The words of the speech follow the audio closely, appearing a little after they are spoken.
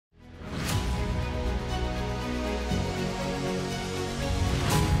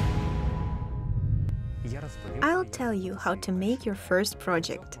I'll tell you how to make your first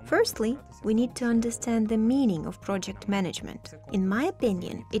project. Firstly, we need to understand the meaning of project management. In my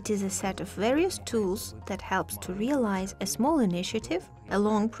opinion, it is a set of various tools that helps to realize a small initiative, a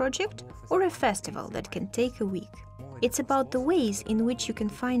long project, or a festival that can take a week. It's about the ways in which you can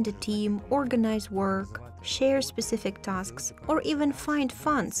find a team, organize work, share specific tasks, or even find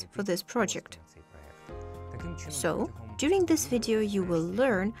funds for this project. So, during this video you will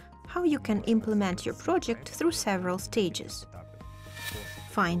learn how you can implement your project through several stages.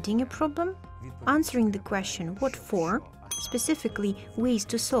 Finding a problem, answering the question what for, specifically ways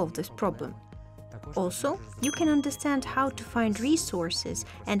to solve this problem. Also, you can understand how to find resources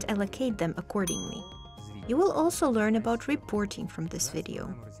and allocate them accordingly. You will also learn about reporting from this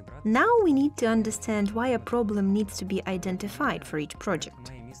video. Now we need to understand why a problem needs to be identified for each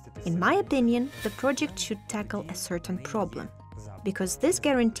project. In my opinion, the project should tackle a certain problem, because this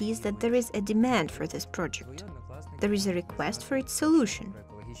guarantees that there is a demand for this project. There is a request for its solution.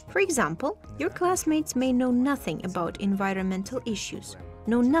 For example, your classmates may know nothing about environmental issues,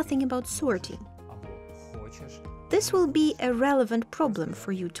 know nothing about sorting. This will be a relevant problem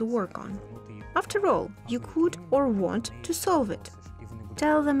for you to work on. After all, you could or want to solve it.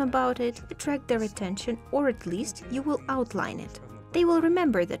 Tell them about it, attract their attention, or at least you will outline it. They will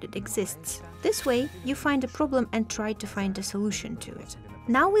remember that it exists. This way, you find a problem and try to find a solution to it.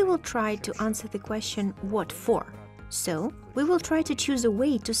 Now we will try to answer the question what for. So, we will try to choose a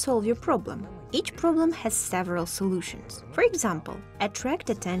way to solve your problem. Each problem has several solutions. For example, attract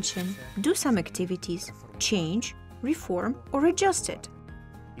attention, do some activities, change, reform, or adjust it.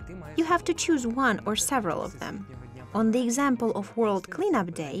 You have to choose one or several of them. On the example of World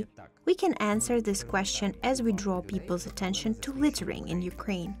Cleanup Day, we can answer this question as we draw people's attention to littering in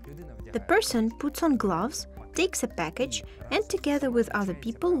Ukraine. The person puts on gloves, takes a package, and together with other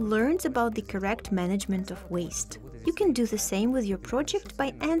people learns about the correct management of waste. You can do the same with your project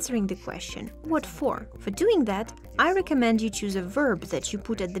by answering the question, what for? For doing that, I recommend you choose a verb that you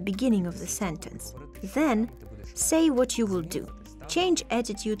put at the beginning of the sentence. Then, say what you will do. Change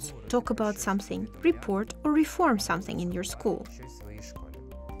attitudes, talk about something, report or reform something in your school.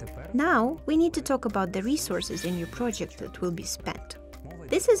 Now, we need to talk about the resources in your project that will be spent.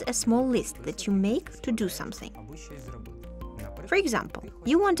 This is a small list that you make to do something. For example,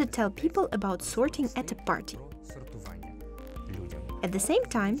 you want to tell people about sorting at a party. At the same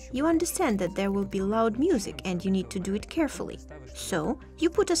time, you understand that there will be loud music and you need to do it carefully. So, you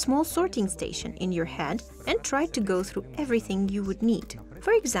put a small sorting station in your head and try to go through everything you would need.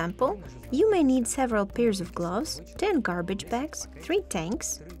 For example, you may need several pairs of gloves, 10 garbage bags, 3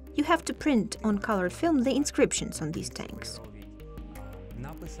 tanks. You have to print on colored film the inscriptions on these tanks.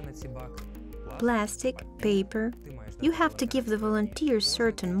 Plastic, paper. You have to give the volunteers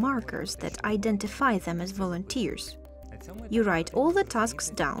certain markers that identify them as volunteers. You write all the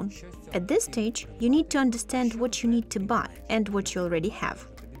tasks down. At this stage, you need to understand what you need to buy and what you already have.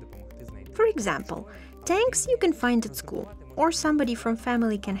 For example, tanks you can find at school, or somebody from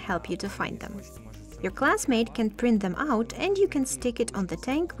family can help you to find them. Your classmate can print them out and you can stick it on the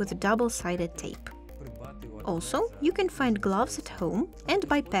tank with double-sided tape. Also, you can find gloves at home and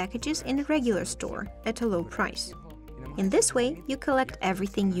buy packages in a regular store at a low price. In this way, you collect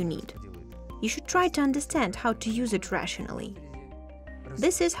everything you need. You should try to understand how to use it rationally.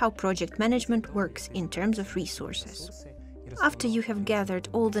 This is how project management works in terms of resources. After you have gathered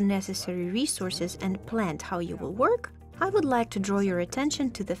all the necessary resources and planned how you will work, I would like to draw your attention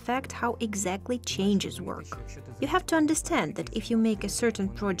to the fact how exactly changes work. You have to understand that if you make a certain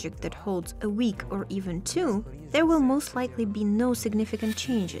project that holds a week or even 2, there will most likely be no significant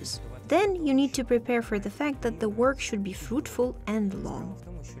changes. Then you need to prepare for the fact that the work should be fruitful and long.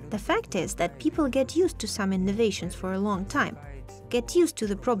 The fact is that people get used to some innovations for a long time, get used to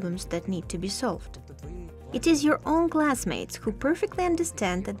the problems that need to be solved. It is your own classmates who perfectly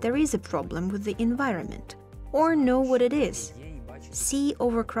understand that there is a problem with the environment, or know what it is. See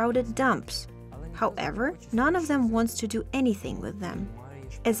overcrowded dumps. However, none of them wants to do anything with them.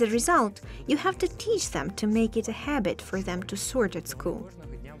 As a result, you have to teach them to make it a habit for them to sort at school.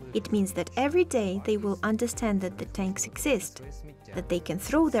 It means that every day they will understand that the tanks exist, that they can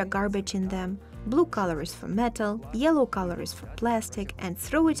throw their garbage in them, blue color is for metal, yellow color is for plastic, and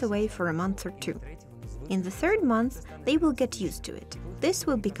throw it away for a month or 2. In the 3rd month, they will get used to it. This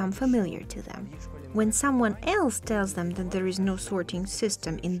will become familiar to them. When someone else tells them that there is no sorting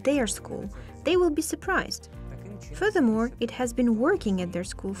system in their school, they will be surprised. Furthermore, it has been working at their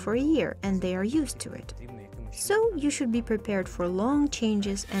school for a year and they are used to it. So you should be prepared for long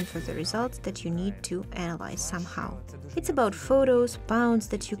changes and for the results that you need to analyze somehow. It's about photos, pounds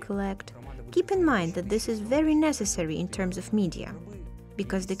that you collect. Keep in mind that this is very necessary in terms of media,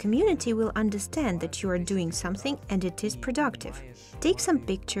 because the community will understand that you are doing something and it is productive. Take some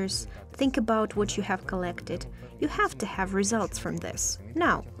pictures, think about what you have collected. You have to have results from this.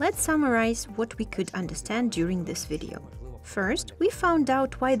 Now, let's summarize what we could understand during this video. First, we found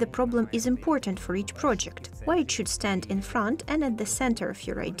out why the problem is important for each project, why it should stand in front and at the center of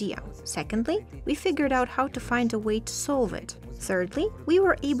your idea. Secondly, we figured out how to find a way to solve it. Thirdly, we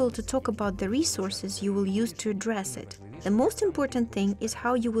were able to talk about the resources you will use to address it. The most important thing is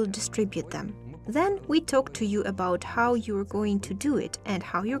how you will distribute them. Then we talked to you about how you are going to do it and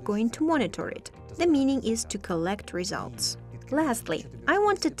how you're going to monitor it. The meaning is to collect results. Lastly, I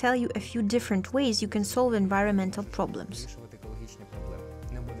want to tell you a few different ways you can solve environmental problems.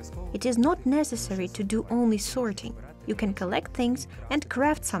 It is not necessary to do only sorting. You can collect things and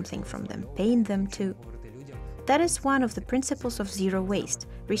craft something from them, paint them too. That is one of the principles of zero waste,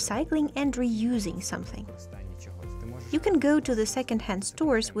 recycling and reusing something. You can go to the second-hand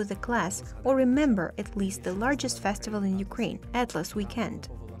stores with a class or remember at least the largest festival in Ukraine, Atlas Weekend.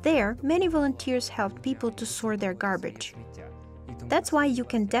 There, many volunteers help people to sort their garbage. That's why you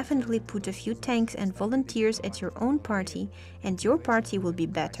can definitely put a few tanks and volunteers at your own party, and your party will be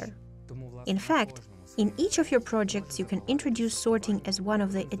better. In fact, in each of your projects you can introduce sorting as one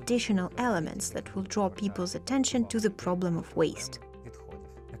of the additional elements that will draw people's attention to the problem of waste.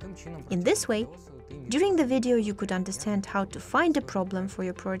 In this way, during the video you could understand how to find a problem for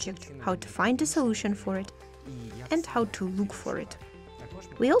your project, how to find a solution for it, and how to look for it.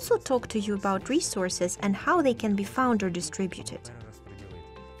 We also talked to you about resources and how they can be found or distributed.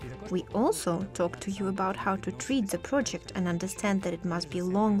 We also talked to you about how to treat the project and understand that it must be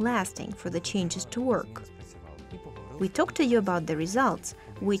long-lasting for the changes to work. We talked to you about the results,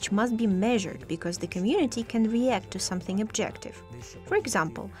 which must be measured because the community can react to something objective. For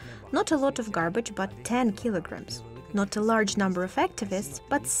example, not a lot of garbage but 10 kilograms. Not a large number of activists,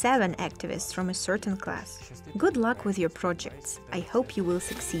 but 7 activists from a certain class. Good luck with your projects. I hope you will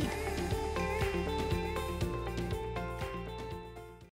succeed.